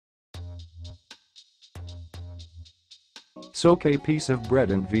Soak a piece of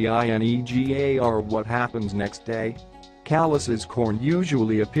bread in vinegar. What happens next day? Calluses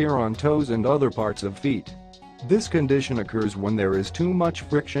usually appear on toes and other parts of feet. This condition occurs when there is too much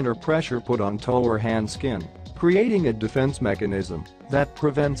friction or pressure put on toe or hand skin, creating a defense mechanism that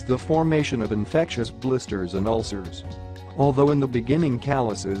prevents the formation of infectious blisters and ulcers. Although in the beginning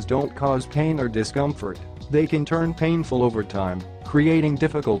calluses don't cause pain or discomfort, they can turn painful over time, creating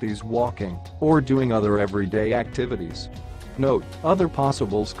difficulties walking or doing other everyday activities. Note, other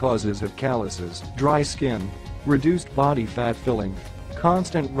possible causes of calluses: dry skin, reduced body fat filling,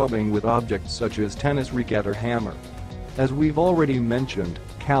 constant rubbing with objects such as tennis racket or hammer. As we've already mentioned,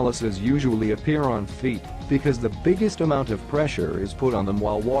 calluses usually appear on feet because the biggest amount of pressure is put on them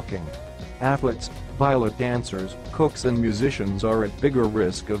while walking. Athletes, ballet dancers, cooks and musicians are at bigger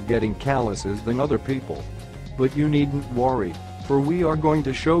risk of getting calluses than other people. But you needn't worry, for we are going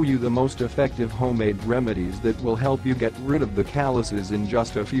to show you the most effective homemade remedies that will help you get rid of the calluses in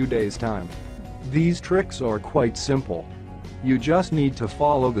just a few days' time. These tricks are quite simple. You just need to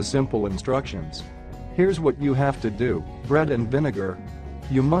follow the simple instructions. Here's what you have to do: bread and vinegar.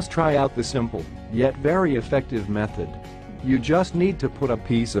 You must try out the simple, yet very effective method. You just need to put a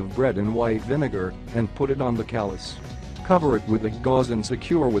piece of bread in white vinegar and put it on the callus. Cover it with a gauze and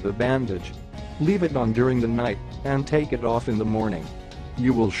secure with a bandage. Leave it on during the night and take it off in the morning.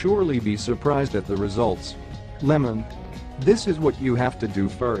 You will surely be surprised at the results. Lemon. This is what you have to do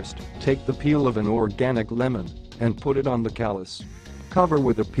first: take the peel of an organic lemon and put it on the callus. Cover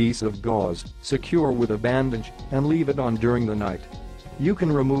with a piece of gauze, secure with a bandage, and leave it on during the night. You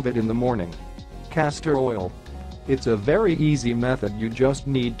can remove it in the morning. Castor oil. It's a very easy method. You just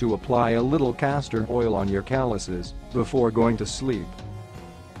need to apply a little castor oil on your calluses before going to sleep.